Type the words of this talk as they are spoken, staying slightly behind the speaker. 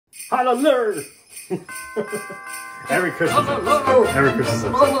Hallelujah! Every Christmas episode. Every Christmas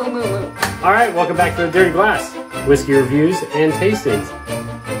episode. All right, welcome back to the Dirty Glass. Whiskey reviews and tastings.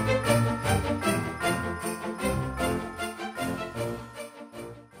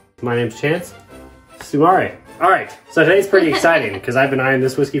 My name's Chance. Sumare. All right, so today's pretty exciting because I've been eyeing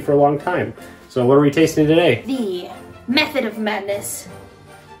this whiskey for a long time. So what are we tasting today? The Method of Madness.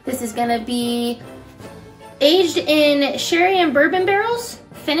 This is gonna be aged in sherry and bourbon barrels,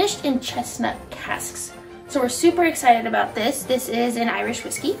 finished in chestnut casks. So we're super excited about this. This is an Irish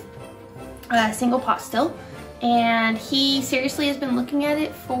whiskey, single pot still. And he seriously has been looking at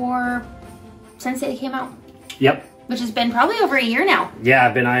it since it came out. Yep. Which has been probably over a year now. Yeah,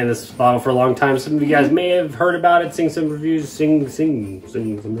 I've been eyeing this bottle for a long time. Some of you guys may have heard about it, sing some reviews some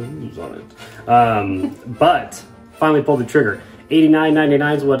reviews on it. But finally pulled the trigger.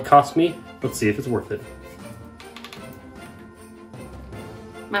 $89.99 is what it cost me. Let's see if it's worth it.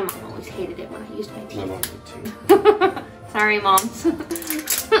 My mom always hated it when I used my teeth. My mom did too. Sorry, moms.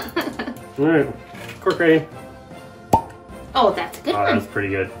 All right, cork rating. Oh, that's a good one. That's pretty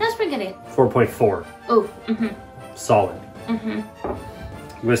good. That's pretty good. 4.4. Oh, solid.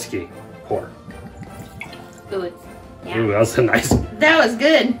 Whiskey, pour. Ooh, yeah. Ooh, that was a nice one. That was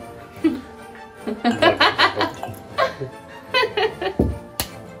good.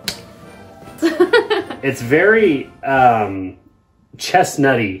 It's very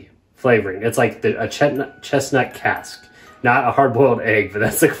chestnutty flavoring. It's like a chestnut cask, not a hard-boiled egg, but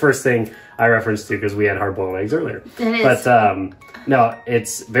that's the first thing I referenced to because we had hard-boiled eggs earlier. It is. But no,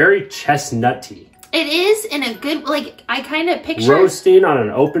 it's very chestnutty. It is in a good, like, I kind of picture... Roasting on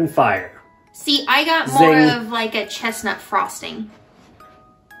an open fire. See, I got more of like a chestnut frosting.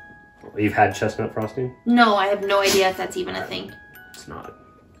 You've had chestnut frosting? No, I have no idea if that's even a thing. It's not.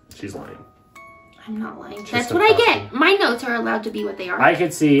 She's lying. I'm not lying. That's what I get. My notes are allowed to be what they are. I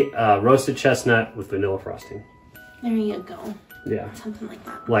could see roasted chestnut with vanilla frosting. There you go. Yeah. Something like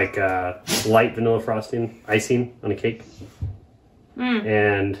that. Like light vanilla frosting, icing on a cake.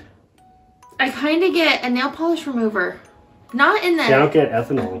 And... I kind of get a nail polish remover. Not in the... See, I don't get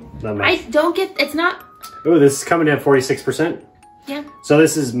ethanol that much. I don't get... It's not... Ooh, this is coming in at 46%. Yeah. So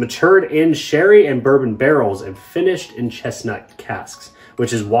this is matured in sherry and bourbon barrels and finished in chestnut casks,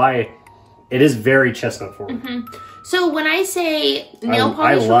 which is why it is very chestnut forward. So when I say nail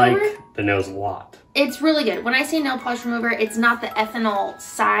polish remover... I like the nose a lot. It's really good. When I say nail polish remover, it's not the ethanol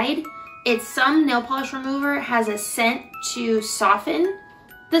side. It's some nail polish remover has a scent to soften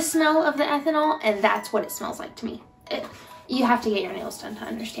the smell of the ethanol, and that's what it smells like to me. You have to get your nails done to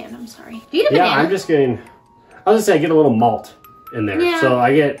understand. I'm sorry. Do you get a banana? Yeah, I'm just getting... I was gonna say I get a little malt in there. Yeah. So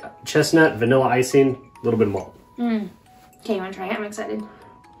I get chestnut, vanilla icing, a little bit of malt. Okay, you want to try it? I'm excited.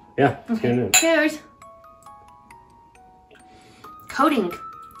 Yeah. Okay. Cheers. Coating.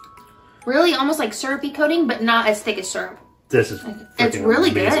 Really almost like syrupy coating, but not as thick as syrup. This is it's really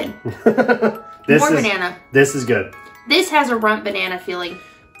amazing. Good. More banana. This is good. This has a rump banana feeling.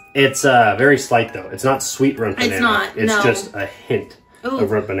 It's very slight though. It's not sweet rump banana. It's not. It's just a hint of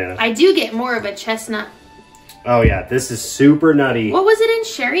rump banana. I do get more of a chestnut. Oh yeah, this is super nutty. What was it in?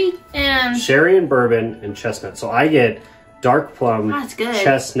 Sherry and bourbon and chestnut. So I get dark plum, that's good.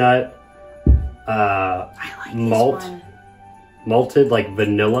 Chestnut, I like this one. Malted like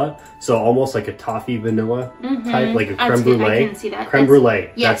vanilla. So almost like a toffee vanilla type, like a creme brulee. I can see that. Creme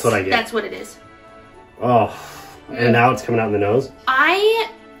brulee. Yes, that's what I get. That's what it is. Oh, and now it's coming out in the nose.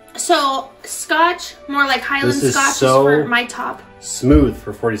 So Scotch, more like Highland Scotch is for my top. Smooth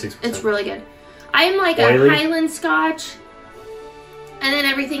for 46%. It's really good. I'm like oily. A Highland Scotch, and then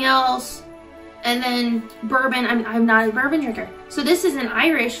everything else, and then bourbon. I'm not a bourbon drinker. So this is an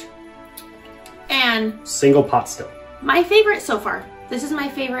Irish, and single pot still. My favorite so far. This is my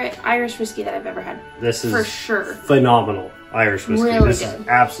favorite Irish whiskey that I've ever had. This is for sure phenomenal Irish whiskey. Really this is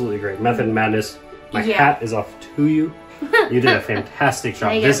absolutely great. Method of Madness. My hat is off to you. You did a fantastic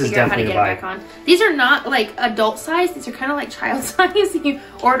job. This is definitely a buy. These are not like adult size. These are kind of like child size. You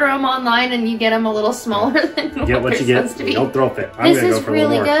order them online and you get them a little smaller than what they're supposed to be. Don't throw it. I'm gonna go for a little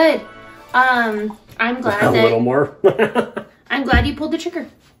more. This is really good. I'm glad that... A little more? I'm glad you pulled the trigger.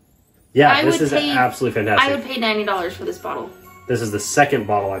 Yeah, this is absolutely fantastic. I would pay $90 for this bottle. This is the second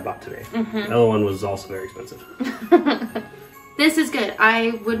bottle I bought today. The other one was also very expensive. This is good.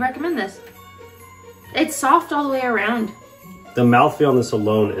 I would recommend this. It's soft all the way around. The mouthfeel on this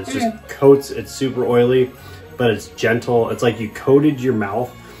alone, it just coats, it's super oily, but it's gentle. It's like you coated your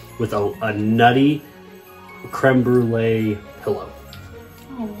mouth with a nutty creme brulee pillow.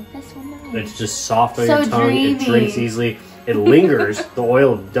 Oh, that's so nice. It's just soft on your tongue. Dreamy. It drinks easily. It lingers. The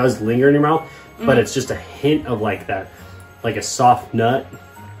oil does linger in your mouth, but it's just a hint of like that, like a soft nut.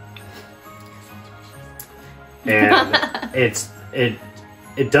 and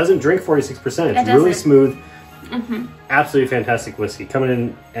it doesn't drink 46%. It's really smooth. Absolutely fantastic whiskey. Coming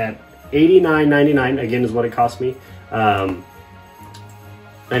in at $89.99 again is what it cost me.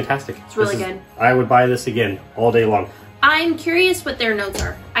 Fantastic. It's really good. I would buy this again all day long. I'm curious what their notes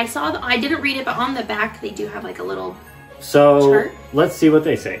are. I didn't read it, but on the back they do have like a little chart. Let's see what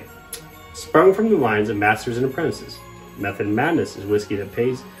they say. Sprung from the lines of masters and apprentices, Method Madness is whiskey that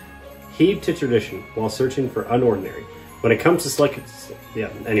pays heed to tradition while searching for unordinary. When it comes to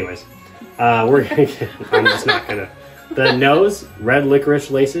anyways, we're gonna get, I'm just not gonna. The nose, red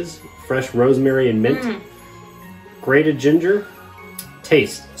licorice laces, fresh rosemary and mint, grated ginger.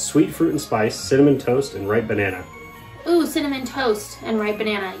 Taste, sweet fruit and spice, cinnamon toast, and ripe banana. Ooh, cinnamon toast and ripe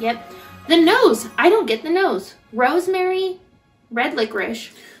banana. Yep. The nose, I don't get the nose. Rosemary, red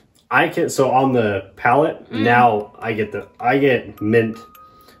licorice. So on the palate, now I get mint,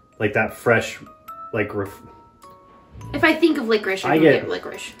 like that fresh, like. If I think of licorice, I get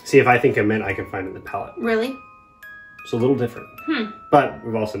licorice. See, if I think of mint, I can find it in the palate. Really? It's a little different. But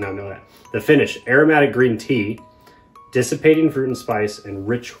we've also now know that. The finish, aromatic green tea, dissipating fruit and spice, and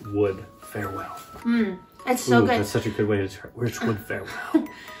rich wood farewell. That's so good. That's such a good way to describe rich wood farewell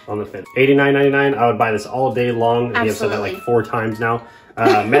on the finish. $89.99. I would buy this all day long. I've said that like 4 times now.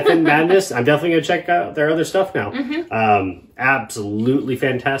 Method Madness. I'm definitely gonna check out their other stuff now. Absolutely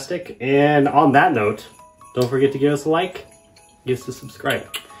fantastic. And on that note, don't forget to give us a like, give us a subscribe,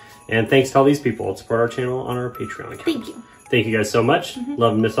 and thanks to all these people that support our channel on our Patreon account. Thank you. Thank you guys so much.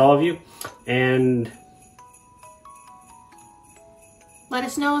 Love and miss all of you, and. Let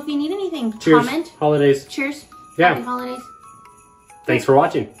us know if you need anything. Cheers. Comment. Holidays. Cheers. Yeah. Happy holidays. Thanks for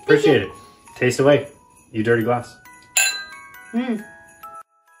watching. Appreciate it. Taste away, you dirty glass.